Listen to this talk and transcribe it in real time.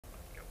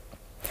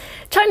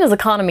China's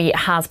economy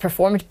has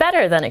performed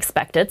better than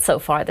expected so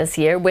far this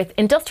year, with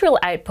industrial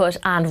output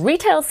and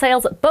retail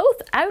sales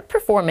both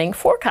outperforming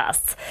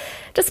forecasts.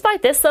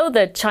 Despite this, though,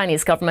 the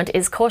Chinese government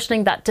is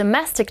cautioning that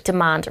domestic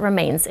demand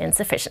remains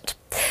insufficient.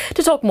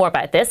 To talk more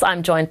about this,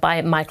 I'm joined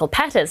by Michael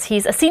Pettis.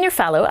 He's a senior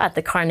fellow at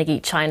the Carnegie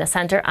China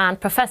Center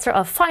and professor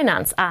of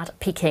finance at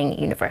Peking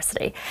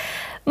University.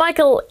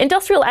 Michael,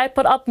 industrial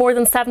output up more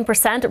than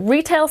 7%,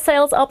 retail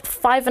sales up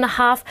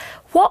 5.5%.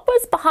 What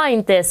was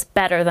behind this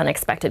better than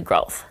expected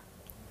growth?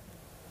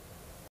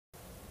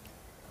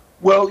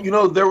 Well,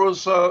 there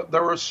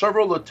were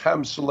several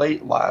attempts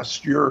late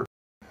last year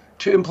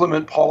to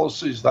implement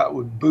policies that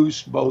would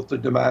boost both the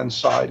demand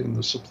side and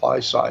the supply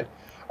side,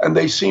 and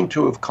they seem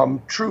to have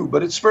come true.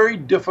 But it's very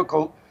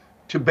difficult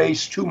to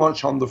base too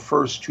much on the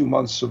first 2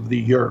 months of the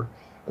year.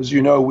 As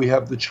you know, we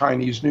have the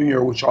Chinese New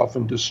Year, which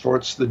often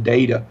distorts the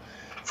data.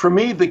 For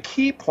me, the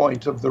key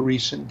point of the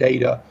recent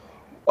data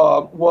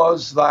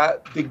was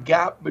that the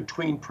gap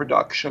between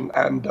production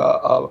and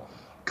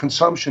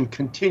consumption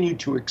continued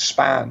to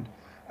expand.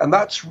 And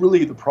that's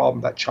really the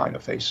problem that China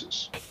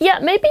faces. Yeah,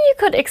 maybe you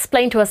could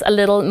explain to us a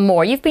little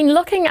more. You've been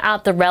looking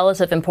at the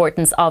relative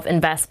importance of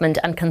investment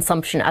and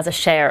consumption as a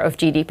share of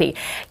GDP.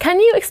 Can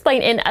you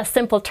explain in as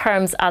simple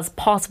terms as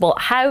possible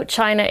how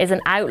China is an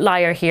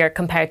outlier here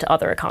compared to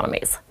other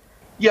economies?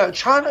 Yeah,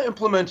 China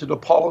implemented a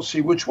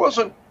policy which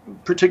wasn't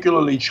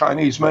particularly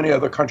Chinese. Many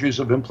other countries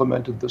have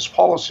implemented this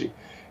policy,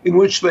 in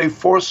which they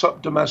force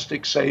up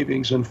domestic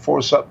savings and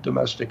force up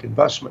domestic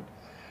investment.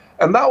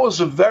 And that was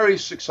a very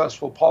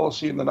successful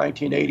policy in the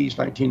 1980s,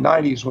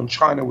 1990s, when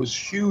China was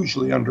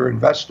hugely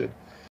underinvested.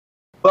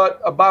 But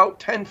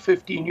about 10,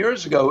 15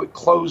 years ago, it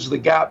closed the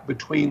gap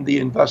between the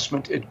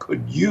investment it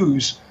could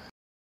use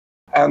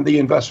and the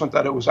investment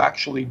that it was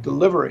actually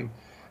delivering.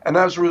 And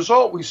as a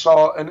result, we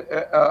saw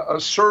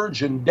a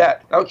surge in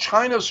debt. Now,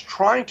 China's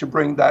trying to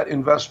bring that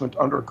investment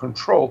under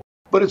control,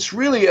 but it's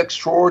really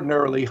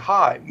extraordinarily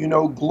high.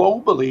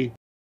 Globally,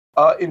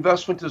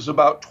 investment is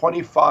about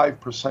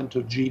 25%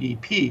 of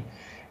GDP.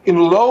 In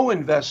low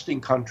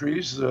investing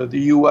countries, the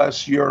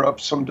US,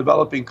 Europe, some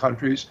developing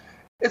countries,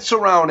 it's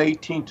around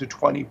 18 to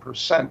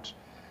 20%.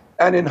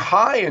 And in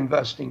high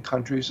investing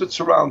countries, it's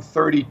around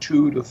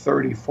 32 to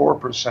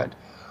 34%.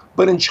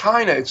 But in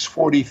China, it's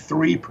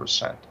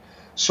 43%.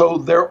 So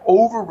their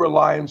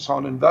over-reliance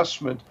on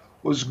investment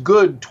was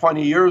good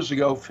 20 years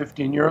ago,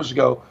 15 years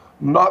ago,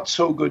 not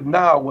so good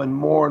now when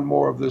more and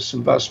more of this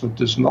investment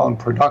is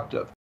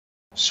non-productive.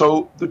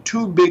 So the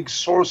two big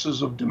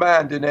sources of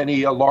demand in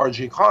any large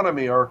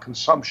economy are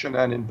consumption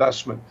and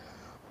investment,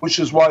 which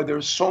is why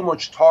there's so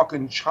much talk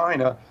in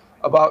China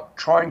about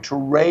trying to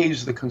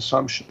raise the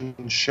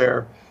consumption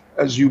share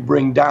as you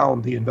bring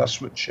down the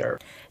investment share.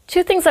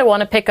 Two things I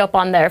want to pick up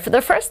on there.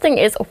 The first thing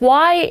is,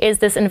 why is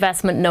this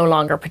investment no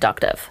longer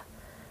productive?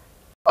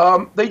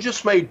 They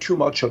just made too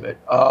much of it.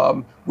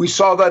 We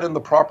saw that in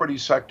the property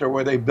sector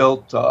where they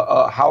built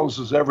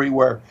houses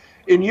everywhere.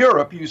 In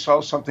Europe, you saw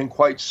something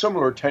quite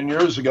similar 10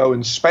 years ago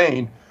in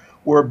Spain,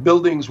 where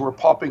buildings were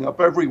popping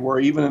up everywhere,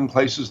 even in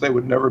places they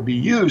would never be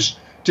used,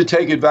 to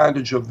take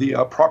advantage of the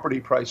property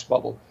price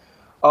bubble.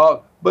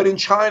 But in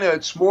China,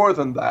 it's more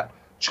than that.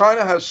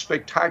 China has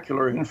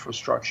spectacular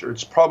infrastructure.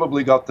 It's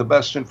probably got the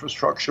best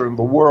infrastructure in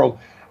the world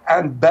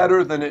and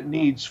better than it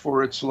needs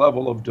for its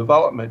level of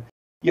development.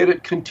 Yet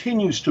it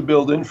continues to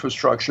build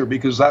infrastructure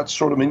because that's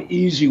sort of an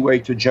easy way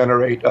to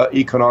generate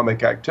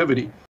economic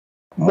activity.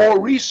 More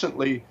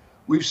recently,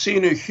 we've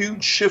seen a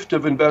huge shift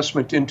of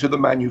investment into the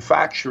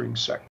manufacturing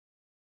sector.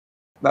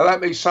 Now, that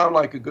may sound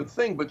like a good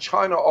thing, but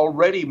China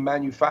already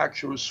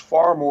manufactures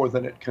far more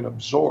than it can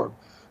absorb.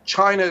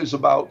 China is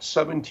about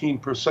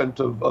 17%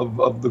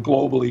 of the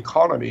global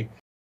economy.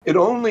 It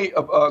only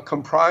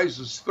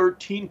comprises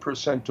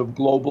 13% of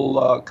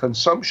global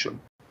consumption,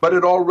 but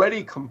it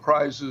already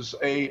comprises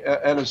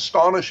an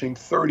astonishing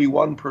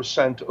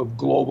 31% of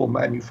global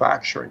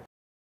manufacturing.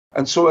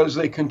 And so as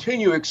they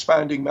continue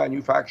expanding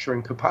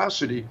manufacturing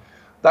capacity,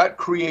 that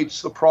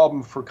creates the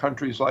problem for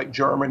countries like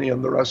Germany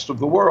and the rest of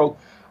the world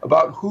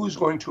about who's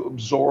going to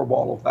absorb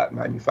all of that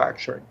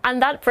manufacturing.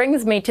 And that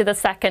brings me to the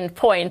second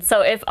point. So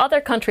if other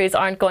countries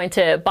aren't going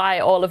to buy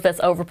all of this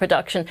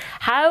overproduction,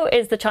 how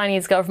is the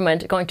Chinese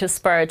government going to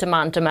spur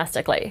demand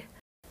domestically?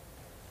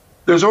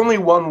 There's only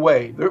one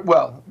way.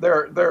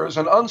 There is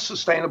an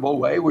unsustainable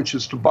way, which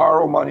is to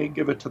borrow money,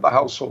 give it to the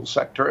household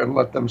sector, and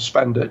let them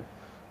spend it,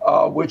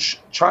 which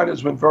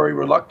China's been very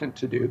reluctant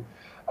to do.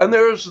 And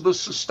there's the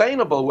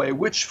sustainable way,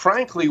 which,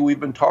 frankly,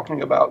 we've been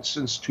talking about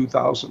since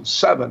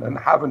 2007 and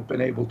haven't been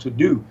able to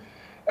do.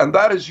 And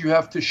that is, you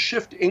have to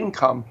shift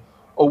income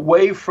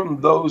away from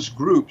those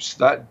groups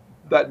that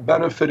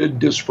benefited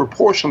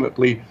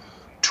disproportionately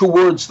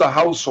towards the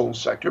household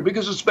sector,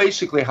 because it's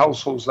basically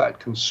households that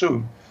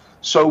consume.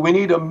 So we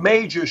need a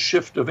major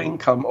shift of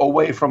income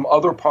away from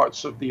other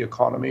parts of the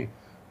economy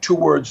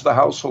towards the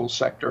household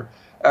sector.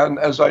 And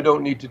as I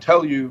don't need to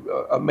tell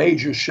you, a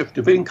major shift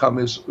of income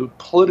is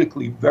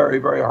politically very,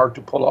 very hard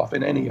to pull off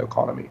in any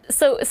economy.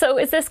 So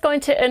is this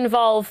going to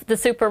involve the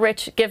super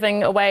rich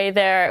giving away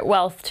their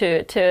wealth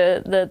to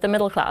the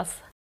middle class?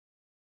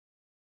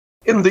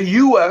 In the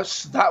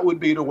U.S., that would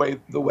be the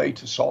way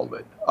to solve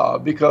it,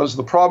 because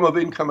the problem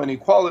of income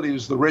inequality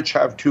is the rich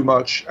have too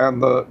much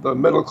and the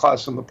middle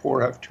class and the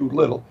poor have too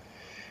little.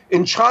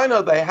 In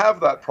China, they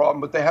have that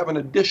problem, but they have an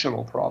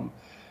additional problem,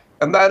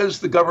 and that is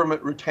the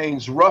government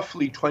retains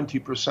roughly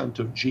 20%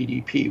 of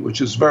GDP,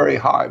 which is very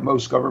high.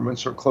 Most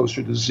governments are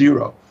closer to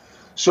zero.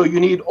 So you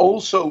need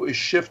also a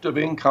shift of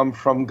income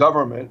from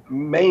government,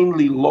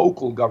 mainly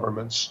local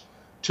governments,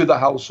 to the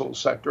household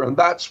sector, and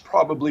that's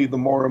probably the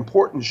more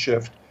important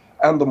shift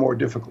and the more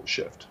difficult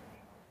shift.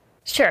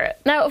 Sure.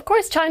 Now, of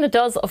course, China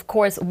does, of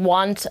course,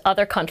 want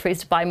other countries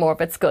to buy more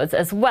of its goods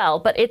as well.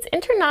 But its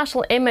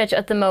international image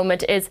at the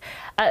moment is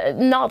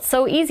not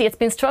so easy. It's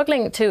been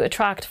struggling to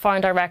attract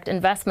foreign direct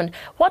investment.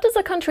 What does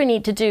a country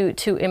need to do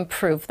to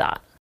improve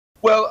that?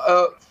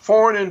 Well,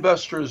 foreign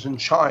investors in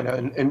China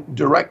and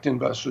direct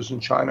investors in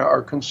China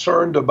are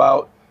concerned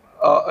about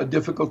a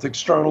difficult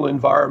external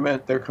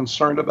environment. They're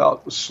concerned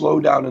about the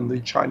slowdown in the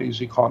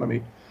Chinese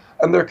economy.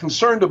 And they're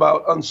concerned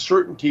about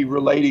uncertainty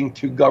relating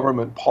to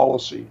government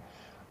policy.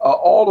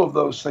 All of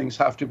those things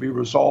have to be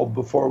resolved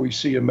before we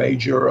see a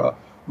major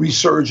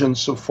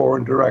resurgence of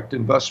foreign direct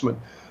investment.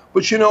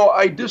 But,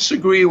 I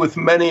disagree with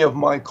many of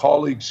my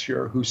colleagues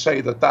here who say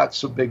that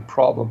that's a big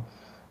problem.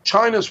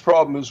 China's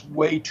problem is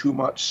way too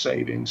much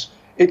savings.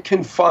 It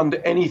can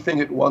fund anything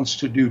it wants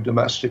to do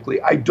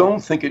domestically. I don't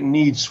think it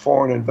needs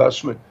foreign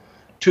investment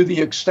to the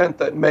extent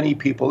that many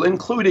people,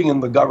 including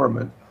in the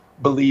government,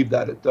 believe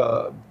that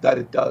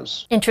it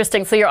does.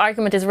 Interesting. So your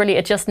argument is really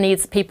it just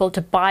needs people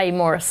to buy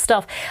more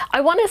stuff.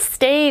 I want to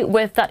stay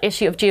with that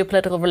issue of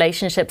geopolitical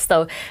relationships,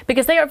 though,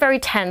 because they are very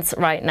tense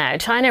right now.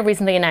 China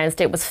recently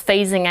announced it was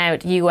phasing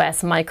out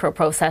US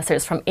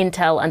microprocessors from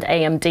Intel and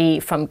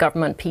AMD from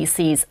government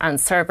PCs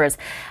and servers.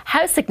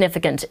 How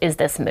significant is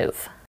this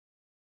move?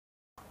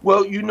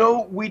 Well,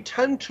 we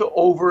tend to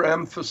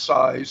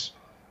overemphasize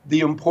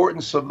the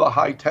importance of the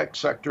high-tech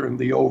sector in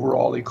the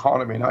overall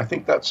economy. And I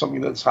think that's something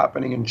that's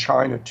happening in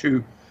China,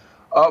 too.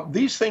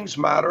 These things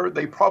matter.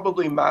 They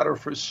probably matter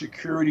for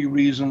security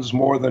reasons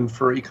more than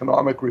for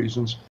economic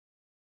reasons.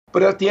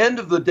 But at the end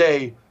of the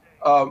day,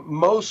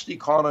 most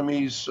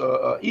economies,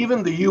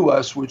 even the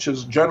U.S., which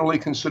is generally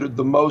considered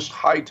the most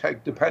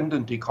high-tech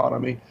dependent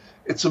economy,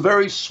 it's a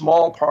very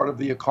small part of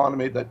the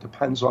economy that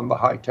depends on the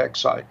high-tech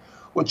side.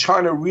 What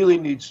China really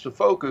needs to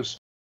focus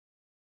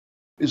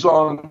is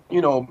on,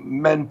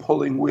 men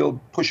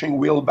pushing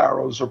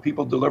wheelbarrows or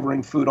people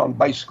delivering food on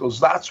bicycles.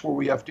 That's where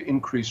we have to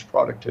increase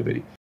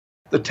productivity.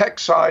 The tech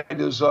side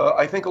is,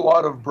 I think, a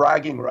lot of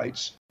bragging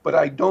rights, but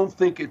I don't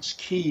think it's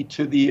key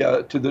to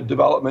the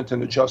development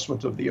and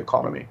adjustment of the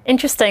economy.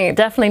 Interesting.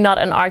 Definitely not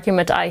an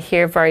argument I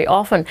hear very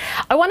often.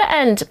 I want to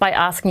end by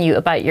asking you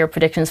about your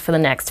predictions for the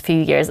next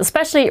few years,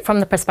 especially from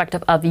the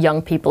perspective of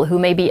young people who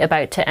may be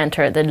about to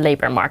enter the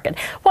labour market.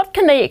 What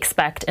can they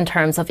expect in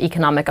terms of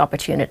economic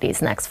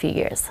opportunities next few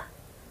years?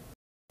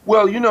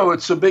 Well,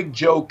 it's a big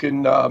joke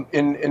in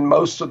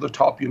most of the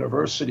top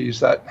universities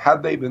that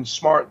had they been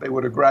smart, they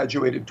would have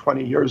graduated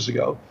 20 years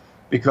ago.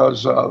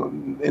 Because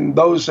in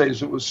those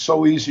days, it was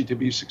so easy to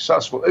be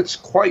successful. It's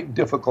quite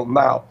difficult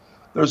now.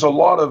 There's a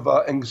lot of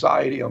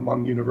anxiety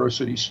among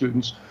university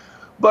students.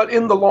 But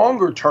in the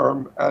longer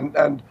term,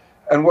 and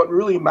what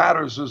really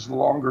matters is the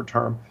longer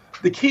term,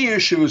 the key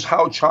issue is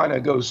how China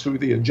goes through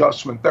the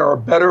adjustment. There are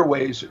better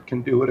ways it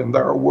can do it, and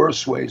there are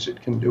worse ways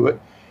it can do it.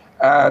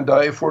 And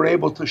if we're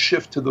able to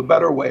shift to the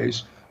better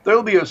ways,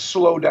 there'll be a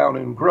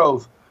slowdown in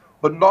growth,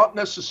 but not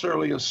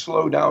necessarily a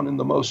slowdown in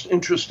the most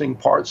interesting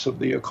parts of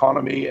the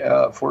economy,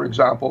 for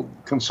example,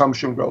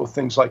 consumption growth,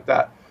 things like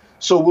that.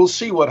 So we'll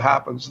see what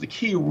happens. The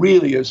key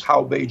really is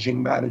how Beijing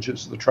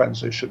manages the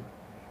transition.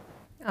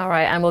 All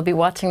right, and we'll be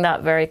watching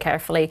that very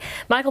carefully.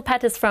 Michael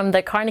Pettis from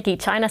the Carnegie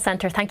China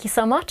Center, thank you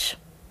so much.